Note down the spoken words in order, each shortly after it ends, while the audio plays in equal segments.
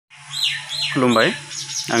खुलुमबाय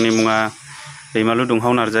आंनि मुङा दैमालु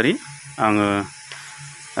दुंहाव नार्जारी आङो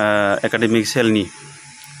एकाडेमिक सेलनि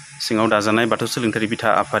सिङाव दाजानाय बाथौ सोलोंथायारि बिथा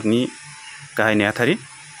आफादनि गाहाय नेहाथारि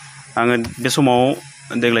आङो बे समाव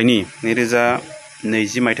देग्लायनि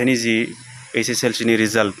 2020 मायथाइनि जि HSLC नि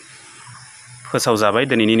रिजाल्ट फोसावजाबाय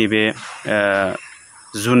दिनैनि नैबे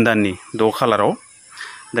जुन दाननि 6 खालाराव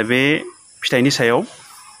दा बे फिथाइनि सायाव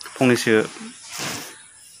फंनैसो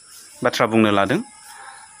बाथ्रा बुंनो लादों।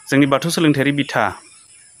 जोंनि बाथौ सोलोंथायारि बिथा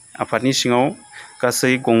आफादनि सिङाव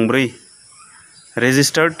गासै गंब्रै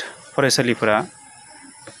रेजिस्टार्ड फरायसालिफोरा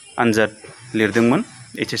आनजाद लिरदोंमोन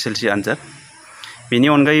HSLC आनजाद। बेनि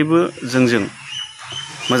अनगायैबो जोंजों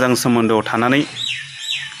मोजां सोमोन्दोआव थानानै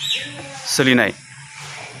सोलिनाय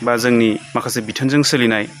बा जोंनि माखासे बिथोनजों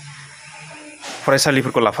सोलिनाय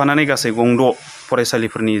फरायसालिफोरखौ लाफानानै गासै गंद'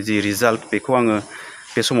 फरायसालिफोरनि जि रिजाल्ट बेखौ आङो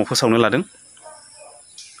बे समाव फोसावनो लादों।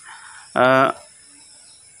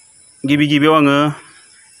 गिबियाव आङो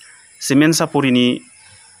सिमेन्ट सापरिनि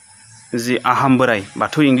जि आहाम बोराइ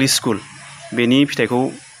बाथौ इंलिश स्कुल बेनि फिथाइखौ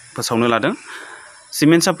फोसावनो लादों।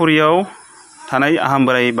 सिमेन्ट सापरियाव थानाय आहाम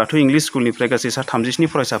बोराइ बाथौ इंलिश स्कुलनिफ्राय गासै 37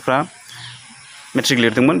 फरायसाफ्रा मेट्रिक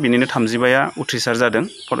लिरदोंमोन। बेनिनो 35 उथ्रिसार जादों।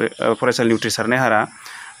 फरायसालिनि उथ्रिसारनाय हारा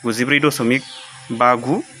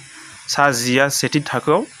 94.59। सा 10 सेथि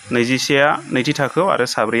थाखोआव, 21 नैथि थाखोआव आरो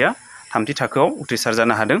सा 4 थामथि थाखोआव उथ्रिसार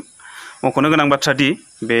जानो हादों। मख'नो गोनां बाथ्रा दि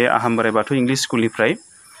बे आहाम बोराइ बाथौ इंलिश स्कुलनिफ्राय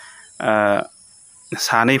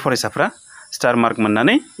 2 फरायसाफ्रा स्टार मार्क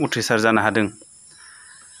मोननानै उथ्रिसार जानो हादों।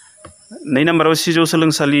 2 नम्बराव सिजौ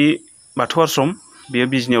सोलोंसालि बाथौ आश्रम बेयो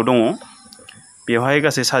बिजनियाव दङ। बेवहाय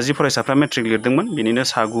गासै 10 फरायसाफ्रा मेट्रिक लिरदोंमोन। बेनिनो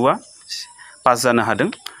सा 9 पास जानो हादों।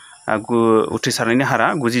 उथ्रिसारनायनि हारा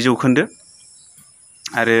 90%।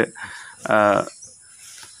 आरो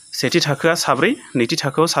सेथि थाखोआ 4, नैथि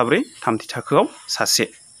थाखोआव 4, थामथि थाखोआव 1।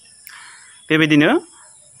 बेबायदिनो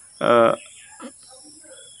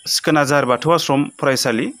सिखोनाजार बाथौ आश्रम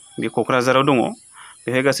फरायसालि बे क'क्राझाराव दङ।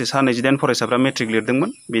 बेहाय गासै 28 फरायसाफ्रा मेट्रिक लिरदोंमोन।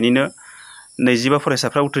 बेनिनो 25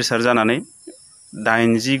 फरायसाफ्रा उथ्रिसार जानानै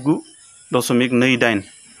 89.28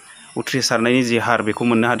 उथ्रिसारनायनि जि हार बेखौ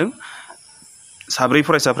मोननो हादों। 4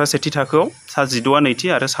 फरायसाफ्रा सेथि थाखोआव, सा 16 नैथि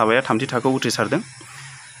आरो सा 5 थामथि थाखोआव उथ्रिसारदों।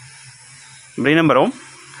 4 नम्बराव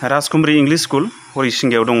राजकुमारी इंलिश स्कुल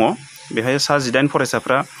हरिसिंगायाव दङ। बेहाय सा 18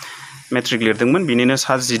 फरायसाफ्रा मेट्रिक लिरदोंमोन। बेनिनो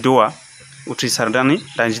सा 16 उथ्रिसारनानै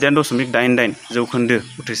 88.88%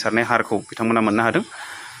 उथ्रिसारनाय हारखौ बिथांमोना मोननो हादों।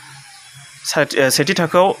 सेथि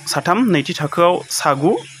थाखोआव 3, नैथि थाखोआव सा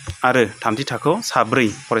 9 आरो थामथि थाखोआव सा 4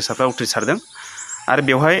 फरायसाफ्रा उथ्रिसारदों। आरो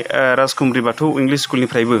बेवहाय राजकुमारी बाथौ इंलिश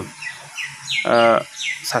स्कुलनिफ्रायबो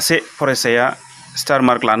सासे फरायसाया स्टार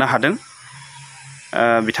मार्क लानो हादों।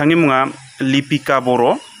 बिथांनि मुङा लिपिका बर',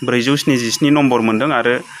 477 नम्बर मोनदों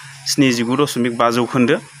आरो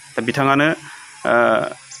 79.5%। दा बिथाङानो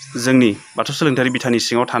जोंनि बाथौ सोलोंथायारि बिथानि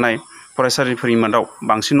सिङाव थानाय फरायसालिफोरनि मादाव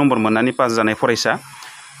बांसिन नम्बर मोननानै पास जानाय फरायसा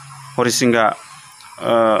हरिसिंगा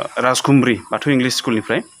राजकुमारी बाथौ इंलिश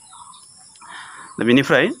स्कुलनिफ्राय। दा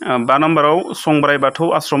बेनिफ्राय 5 नम्बराव संबराय बाथौ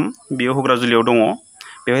आश्रम बेयो हुग्राजुलियाव दङ।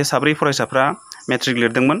 बेवहाय 4 फरायसाफ्रा मेट्रिक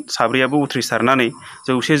लिरदोंमोन। 4आबो उथ्रिसारनानै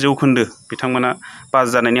 100% बिथांमोना पास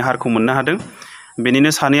जानायनि हारखौ मोननो हादों।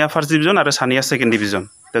 बेनिनो 2आ फार्स्ट डिभिजन आरो 2आ सेकेन्ड डिभिजन।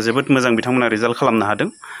 दा जोबोद मोजां बिथांमोना रिजाल्ट खालामनो हादों।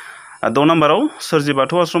 6 नम्बराव सोरजि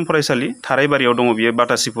बाथौ आश्रम फरायसालि थाराइबारियाव दङ। बियो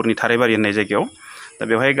बाटासिपुरनि थाराइबारि होननाय जायगायाव। दा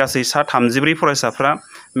बेवहाय गासै सा 34 फरायसाफ्रा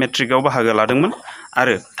मेट्रिकआव बाहागो लादोंमोन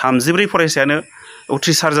आरो 34 फरायसायानो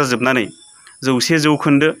उथ्रिसार जाजोबनानै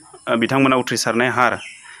 100% बिथांमोना उथ्रिसारनाय हार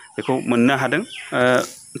बेखौ मोननो हादों।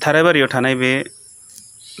 थाराइबारियाव थानाय बे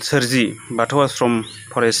सोरजि बाथौ आश्रम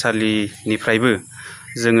फरायसालिनिफ्रायबो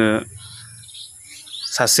जोङो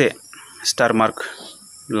सासे स्टार मार्क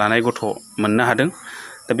लानाय गथ' मोननो हादों।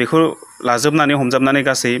 दा बेखौ लाजोबनानै हमजाबनानै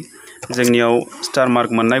गासै जोंनियाव स्टार मार्क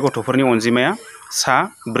मोननाय गथ'फोरनि अनजिमाया सा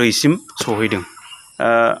 4 सहैदों।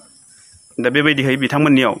 दा बेबायदिहै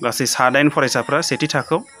बिथांमोननियाव गासै सा 8 फरायसाफ्रा सेथि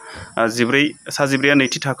थाखोआव, सा 14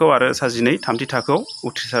 नैथि थाखोआव आरो सा 12 थामथि थाखोआव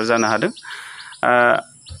उथ्रिसार जानो हादों।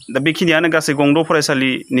 दा बेखिनियानो गासै गंद'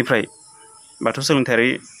 फरायसालिनिफ्राय बाथौ सोलोंथायारि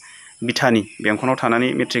बिथानि बेंखनाव थानानै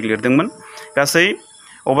मेट्रिक लिरदोंमोन। गासै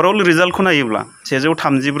अभारअल रिजाल्टखौ नायोब्ला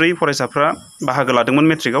 134 फरायसाफ्रा बाहागो लादोंमोन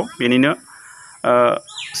मेट्रिकआव। बेनिनो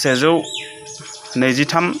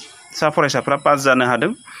 123 फरायसाफ्रा पास जानो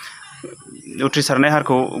हादों। उथ्रिसारनाय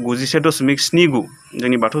हारखौ 91.79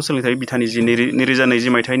 जोंनि बाथौ सोलोंथायारि बिथानि जि 2020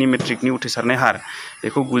 मायथाइनि मेट्रिकनि उथ्रिसारनाय हार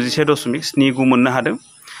बेखौ 91.79 मोननो हादों।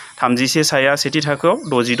 31 साया सेथि थाखोआव,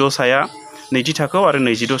 66 साया नैथि थाखोआव आरो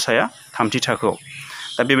 22 साया थामथि थाखोआव।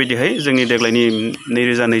 दा बेबायदिहाय जोंनि देग्लायनि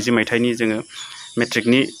 2020 मायथाइनि जोङो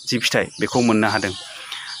मेट्रिकनि जि फिथाइ बेखौ मोननो हादों।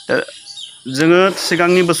 दा जोङो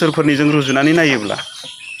सिगांनि बोसोरफोरनिजों रुजुनानै नायोब्ला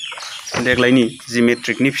देग्लायनि जि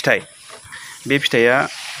मेट्रिकनि फिथाइ बे फिथाइया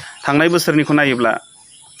थांनाय बोसोरनिखौ नायोब्ला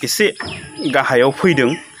एसे गाहायाव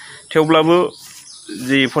फैदों थेवब्लाबो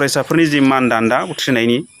जि फरायसाफोरनि जि मानदान्दा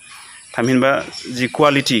उथ्रिनायनि थामहिनबा जि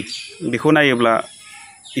क्वालिटि बेखौ नायोब्ला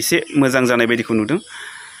एसे मोजां जानाय बायदिखौ नुदों।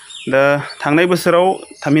 दा थांनाय बोसोराव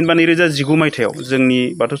थामहिनबा 2019 मायथाइयाव जोंनि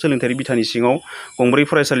बाथौ सोलोंथायारि बिथानि सिङाव गंब्रै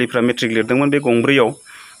फरायसालिफ्रा मेट्रिक लिरदोंमोन। बे गंब्रैयाव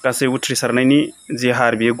गासै उथ्रिसारनायनि जि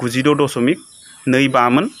हार बेयो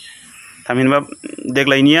 96.25 थामहिनबा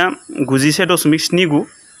देग्लायनिया 91.79,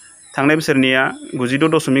 थांनाय बोसोरनिया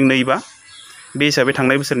 96.25। बे हिसाबै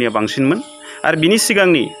थांनाय बोसोरनिया बांसिनमोन। आरो बिनि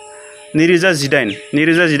सिगांनि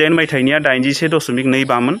 2018 मायथाइनिया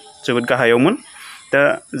 81.25 जोबोद गाहायावमोन। दा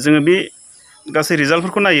जोङो बे गासै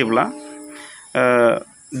रिजाल्टफोरखौ नायोब्ला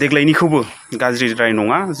देग्लायनिखौबो गाज्रिद्राय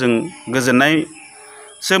नङा। जों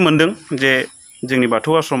गोजोननायसो मोनदों जे जोंनि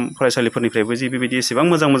बाथौ आश्रम फरायसालिफोरनिफ्रायबो जे बेबायदि एसेबां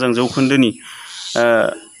मोजां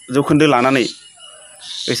जौखोन्दो लानानै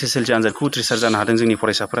HSLC आनजादखौ उथ्रिसार जानो हादों जोंनि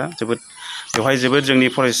फरायसाफोरा। बेवहाय जोबोद जोंनि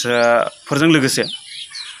फरायसाफोरजों लोगोसे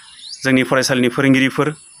जोंनि फरायसालिनि फोरोंगिरिफोर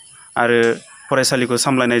आरो फरायसालिखौ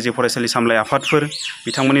सामलायनाय जे फरायसालि सामलाय आफादफोर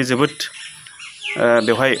बिथांमोननि जोबोद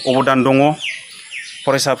बेवहाय अबदान दङ।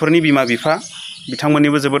 फरायसाफोरनि बिमा बिफा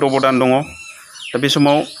बिथांमोननिबो जोबोद अबदान दङ। दा बे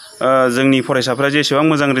समाव जोंनि फरायसाफोरा जे एसेबां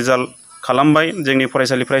मोजां रिजाल्ट खालामबाय, जोंनि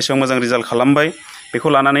फरायसालिफ्रा एसेबां मोजां रिजाल्ट खालामबाय, बेखौ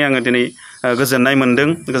लानानै आङो दिनै गोजोननाय मोनदों,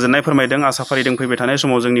 गोजोननाय फोरमायदों। आसा फारिदों फैबाय थानाय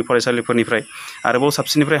समाव जोंनि फरायसालिफोरनिफ्राय आरोबाव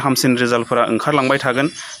साबसिननिफ्राय हामसिन रिजाल्टफोरा ओंखारलांबाय थागोन।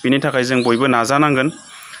 बिनि थाखाय जों बयबो नाजानांगोन।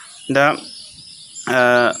 दा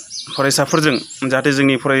फरायसाफोरजों जाहाथे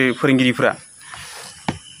जोंनि फोरोंगिरिफ्रा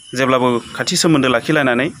जेब्लाबो खाथि सोमोन्दो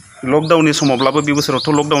लाखिलायनानै लकडाउननि समावब्लाबो बे बोसोरावथ'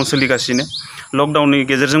 लकडाउन सोलिगासिनो, लकडाउननि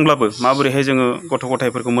गेजेरजोंब्लाबो माबोरैहाय जोङो गथ'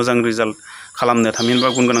 गथायफोरखौ मोजां रिजाल्ट खालामनो थामहिनबा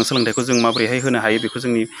गुन गोनां सोलोंथाइखौ जों माबोरैहाय होनो हायो बेखौ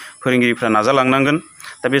जोंनि फोरोंगिरिफ्रा नाजालांनांगोन।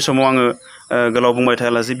 दा बे समाव आङो गोलाव बुंबाय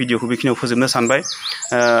थायालासे भिडिअखौ बेखिनियाव फोजोबनो सानबाय।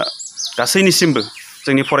 गासैनिसिमबो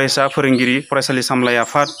जोंनि फरायसा, फोरोंगिरि, फरायसालि सामलाय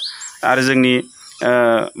आफाद आरो जोंनि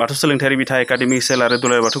बाथौ सोलोंथायारि बिथा एकाडेमिक सेल आरो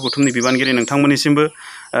दुलाराय बाथौ गौथुमनि बिबानगिरि नोंथांमोननिसिमबो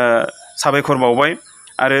साबायखर बावबाय।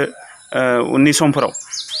 आरो उननि समफोराव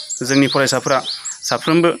जोंनि फरायसाफोरा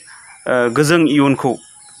साफ्रोमबो गोजों इयुनखौ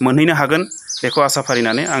मोनहैनो हागोन बेखौ आसा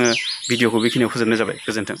फारिनानै आङो भिडिअखौ बेखिनियाव फोजोबनाय जाबाय।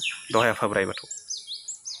 गोजोन्थों। दहाय आफा बोराइ बाथौ।